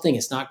build something,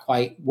 it's not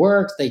quite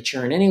worked. They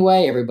churn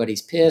anyway.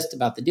 Everybody's pissed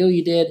about the deal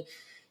you did.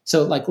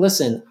 So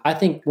listen, I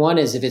think one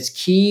is, if it's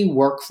key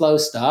workflow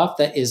stuff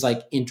that is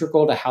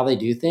integral to how they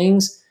do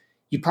things,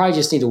 you probably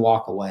just need to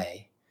walk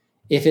away.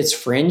 If it's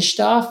fringe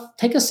stuff,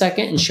 take a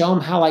second and show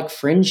them how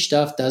fringe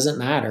stuff doesn't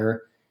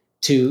matter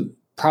to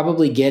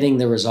probably getting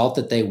the result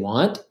that they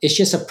want. It's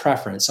just a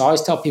preference. So I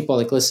always tell people,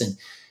 listen,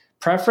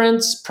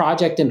 preference,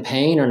 project, and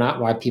pain are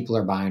not why people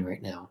are buying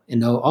right now.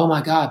 And oh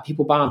my God,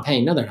 people buy on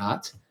pain. No, they're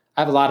not.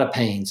 I have a lot of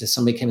pains. If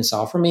somebody came and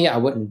solve for me, I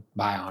wouldn't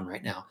buy on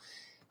right now.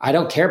 I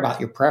don't care about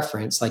your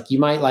preference. You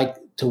might like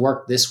to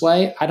work this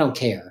way. I don't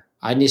care.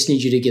 I just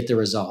need you to get the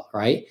result,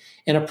 right?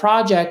 And a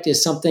project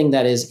is something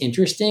that is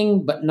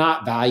interesting, but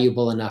not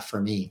valuable enough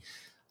for me.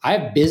 I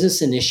have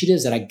business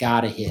initiatives that I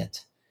got to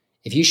hit.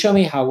 If you show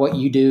me how what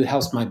you do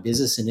helps my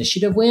business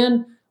initiative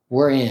win,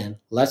 we're in.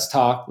 Let's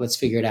talk. Let's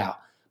figure it out.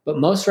 But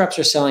most reps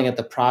are selling at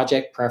the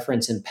project,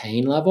 preference, and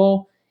pain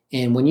level.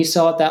 And when you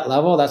sell at that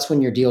level, that's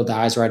when your deal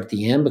dies right at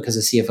the end, because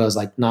the CFO is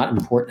not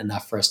important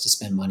enough for us to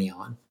spend money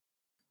on.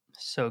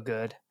 So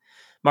good.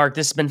 Mark,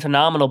 this has been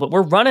phenomenal, but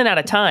we're running out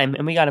of time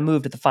and we got to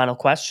move to the final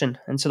question.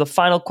 And so the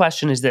final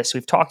question is this.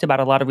 We've talked about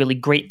a lot of really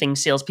great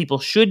things salespeople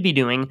should be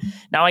doing.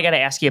 Now I got to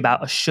ask you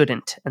about a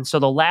shouldn't. And so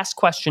the last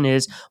question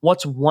is,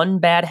 what's one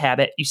bad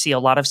habit you see a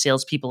lot of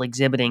salespeople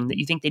exhibiting that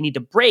you think they need to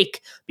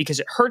break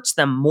because it hurts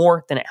them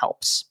more than it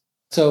helps?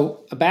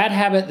 So a bad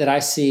habit that I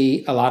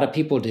see a lot of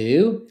people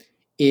do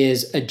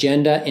is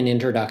agenda and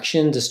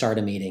introduction to start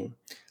a meeting.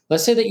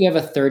 Let's say that you have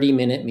a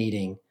 30-minute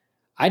meeting.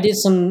 I did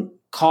some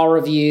call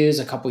reviews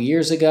a couple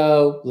years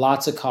ago,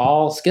 lots of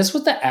calls. Guess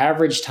what the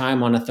average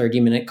time on a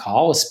 30-minute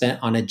call was spent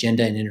on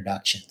agenda and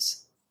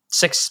introductions?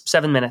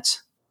 6-7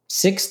 minutes.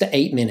 6 to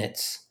 8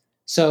 minutes.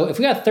 So if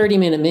we got a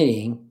 30-minute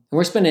meeting and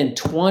we're spending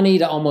 20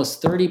 to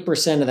almost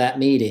 30% of that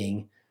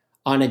meeting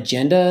on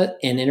agenda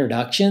and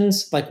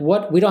introductions, like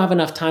what? We don't have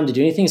enough time to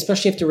do anything,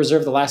 especially if you have to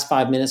reserve the last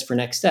 5 minutes for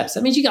next steps.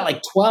 That means you got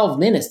like 12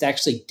 minutes to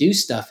actually do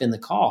stuff in the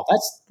call.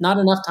 That's not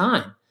enough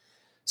time.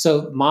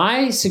 So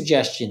my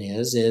suggestion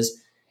is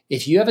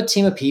if you have a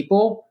team of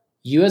people,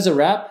 you as a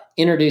rep,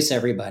 introduce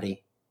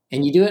everybody.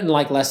 And you do it in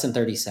like less than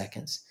 30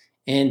 seconds.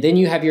 And then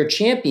you have your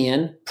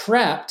champion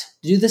prepped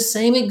to do the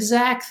same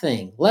exact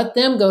thing. Let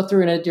them go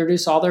through and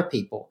introduce all their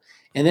people.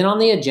 And then on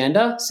the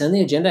agenda, send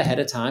the agenda ahead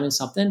of time and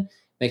something.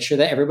 Make sure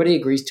that everybody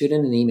agrees to it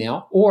in an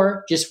email.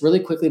 Or just really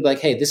quickly be like,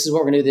 hey, this is what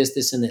we're going to do,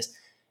 this, and this.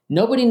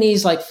 Nobody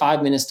needs like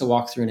 5 minutes to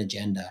walk through an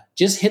agenda.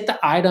 Just hit the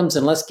items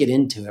and let's get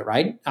into it,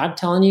 right? I'm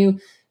telling you,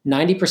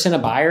 90%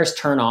 of buyers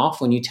turn off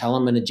when you tell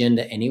them an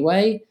agenda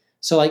anyway.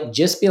 So like,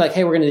 just be like,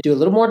 hey, we're going to do a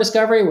little more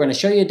discovery. We're going to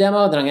show you a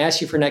demo. Then I'm going to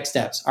ask you for next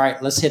steps. All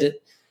right, let's hit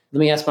it. Let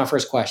me ask my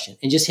first question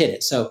and just hit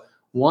it. So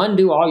 1,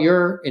 do all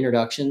your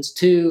introductions.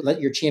 2, let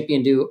your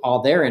champion do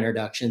all their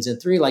introductions.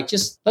 And 3, like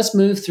just let's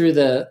move through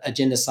the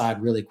agenda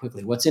side really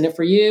quickly. What's in it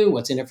for you?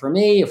 What's in it for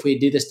me? If we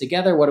do this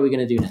together, what are we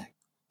going to do next?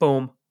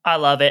 Boom. I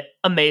love it.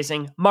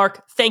 Amazing.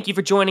 Mark, thank you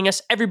for joining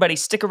us. Everybody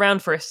stick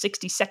around for a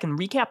 60-second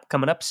recap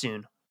coming up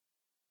soon.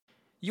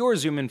 Your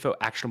ZoomInfo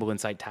actionable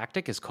insight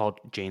tactic is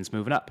called Jane's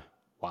Moving Up.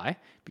 Why?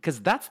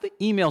 Because that's the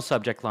email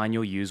subject line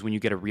you'll use when you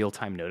get a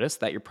real-time notice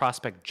that your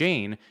prospect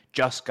Jane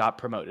just got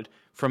promoted.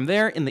 From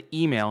there, in the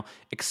email,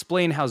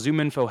 explain how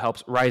ZoomInfo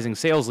helps rising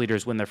sales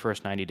leaders win their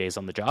first 90 days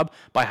on the job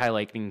by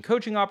highlighting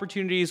coaching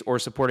opportunities or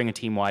supporting a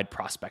team-wide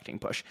prospecting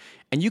push.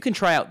 And you can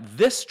try out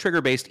this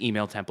trigger-based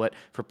email template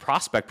for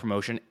prospect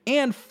promotion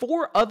and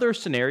 4 other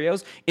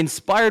scenarios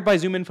inspired by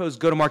ZoomInfo's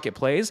go-to-market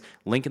plays,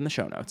 link in the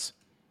show notes.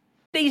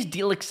 Today's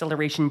deal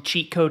acceleration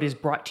cheat code is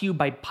brought to you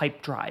by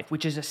Pipedrive,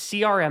 which is a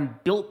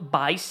CRM built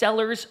by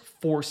sellers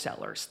for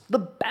sellers. The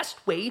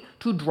best way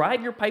to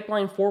drive your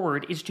pipeline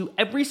forward is to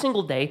every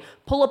single day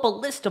pull up a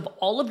list of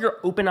all of your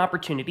open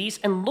opportunities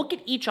and look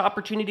at each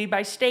opportunity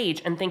by stage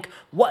and think,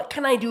 what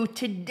can I do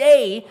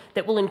today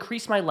that will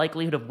increase my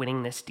likelihood of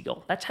winning this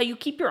deal? That's how you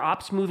keep your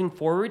ops moving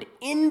forward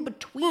in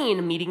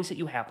between meetings that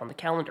you have on the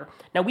calendar.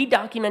 Now, we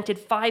documented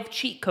 5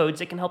 cheat codes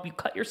that can help you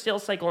cut your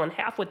sales cycle in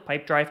half with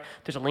Pipedrive.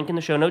 There's a link in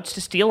the show notes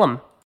to steal them.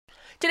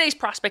 Today's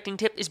prospecting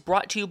tip is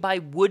brought to you by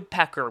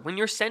Woodpecker. When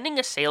you're sending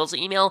a sales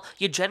email,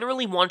 you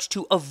generally want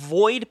to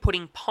avoid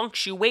putting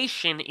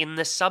punctuation in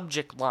the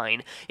subject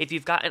line. If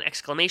you've got an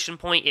exclamation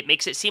point, it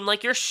makes it seem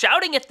like you're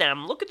shouting at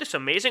them, look at this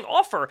amazing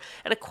offer,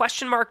 and a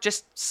question mark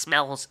just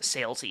smells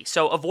salesy,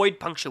 so avoid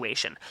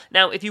punctuation.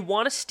 Now, if you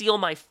want to steal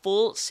my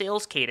full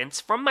sales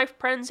cadence from my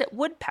friends at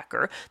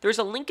Woodpecker, there's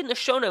a link in the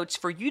show notes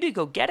for you to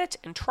go get it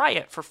and try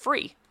it for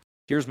free.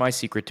 Here's my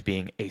secret to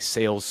being a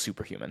sales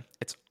superhuman.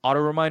 It's auto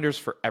reminders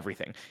for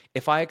everything.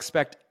 If I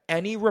expect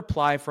any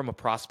reply from a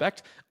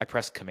prospect, I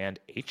press Command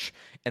H,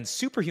 and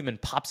Superhuman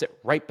pops it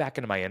right back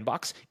into my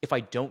inbox if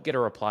I don't get a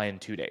reply in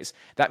 2 days.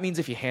 That means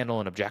if you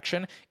handle an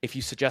objection, if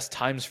you suggest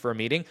times for a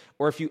meeting,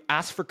 or if you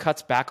ask for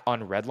cuts back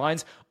on red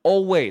lines,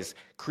 always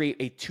create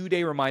a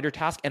 2-day reminder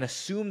task and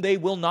assume they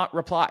will not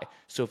reply.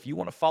 So if you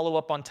want to follow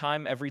up on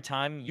time every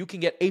time, you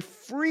can get a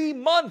free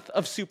month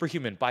of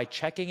Superhuman by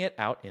checking it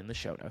out in the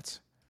show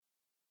notes.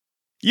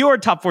 Your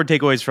top 4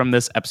 takeaways from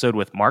this episode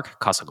with Mark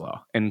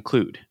Kosoglow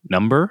include: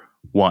 number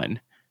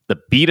 1, the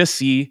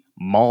B2C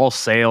mall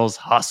sales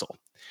hustle.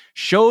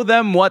 Show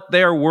them what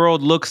their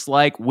world looks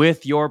like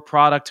with your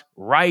product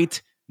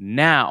right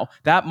now.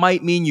 That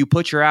might mean you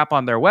put your app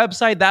on their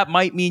website. That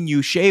might mean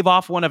you shave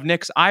off one of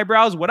Nick's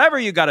eyebrows. Whatever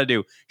you got to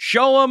do,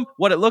 show them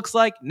what it looks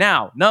like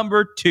now.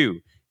 Number 2,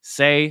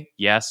 say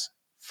yes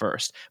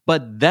first,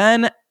 but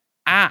then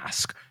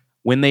ask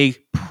when they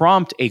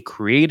prompt a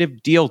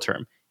creative deal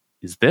term.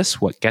 Is this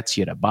what gets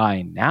you to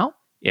buy now?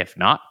 If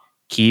not,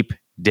 keep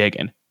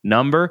digging.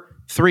 Number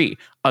 3,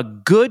 a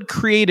good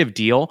creative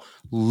deal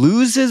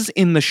loses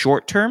in the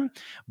short term,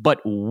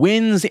 but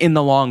wins in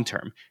the long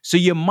term. So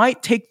you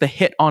might take the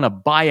hit on a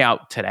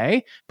buyout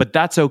today, but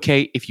that's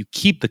okay if you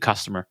keep the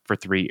customer for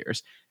 3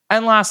 years.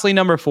 And lastly,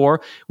 number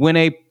 4, when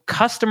a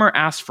customer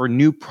asks for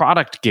new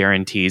product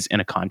guarantees in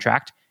a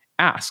contract,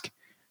 ask,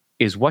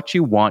 is what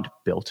you want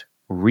built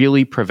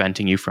really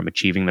preventing you from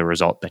achieving the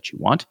result that you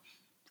want?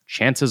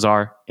 Chances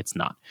are it's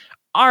not.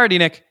 Alrighty,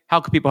 Nick, how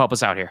can people help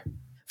us out here?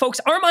 Folks,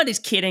 Armand is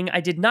kidding.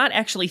 I did not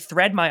actually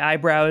thread my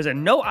eyebrows,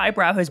 and no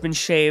eyebrow has been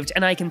shaved,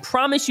 and I can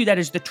promise you that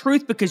is the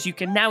truth because you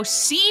can now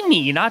see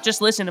me, not just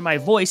listen to my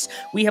voice.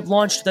 We have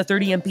launched the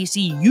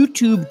 30MPC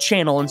YouTube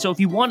channel, and so if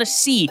you want to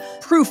see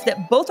proof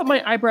that both of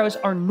my eyebrows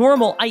are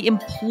normal, I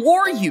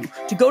implore you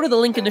to go to the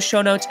link in the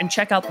show notes and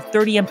check out the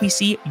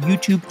 30MPC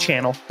YouTube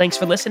channel. Thanks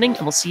for listening,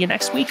 and we'll see you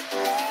next week.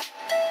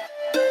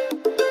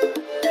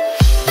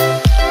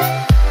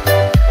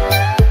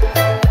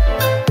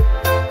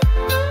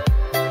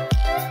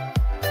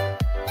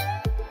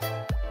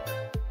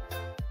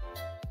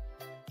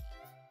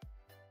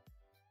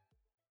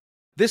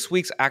 This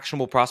week's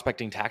actionable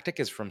prospecting tactic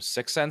is from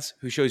 6sense,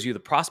 who shows you the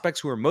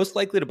prospects who are most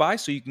likely to buy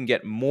so you can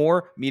get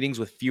more meetings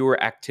with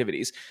fewer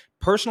activities.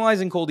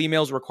 Personalizing cold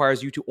emails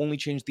requires you to only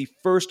change the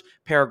first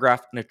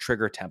paragraph in a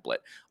trigger template.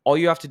 All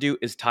you have to do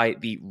is tie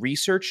the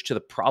research to the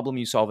problem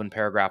you solve in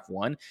paragraph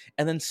 1,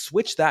 and then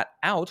switch that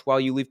out while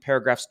you leave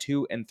paragraphs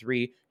 2 and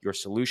 3, your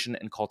solution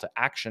and call to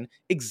action,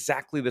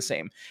 exactly the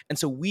same. And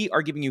so we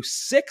are giving you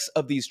 6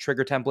 of these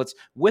trigger templates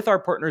with our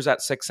partners at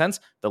 6sense.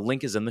 The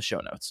link is in the show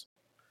notes.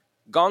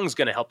 Gong's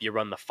going to help you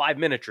run the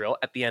 5-minute drill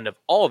at the end of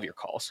all of your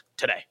calls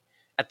today.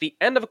 At the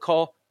end of a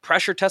call,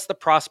 pressure test the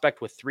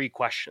prospect with 3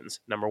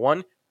 questions. Number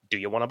 1, do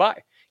you want to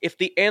buy? If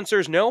the answer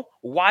is no,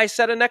 why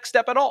set a next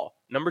step at all?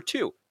 Number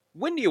 2,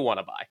 when do you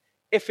want to buy?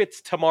 If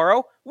it's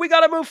tomorrow, we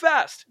got to move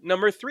fast.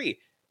 Number 3,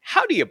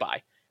 how do you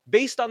buy?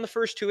 Based on the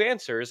first 2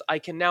 answers, I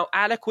can now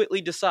adequately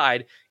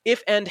decide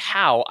if and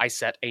how I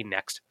set a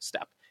next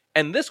step.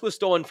 And this was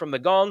stolen from the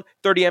Gong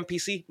 30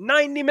 MPC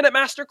 90-minute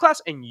masterclass,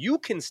 and you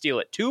can steal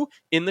it too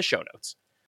in the show notes.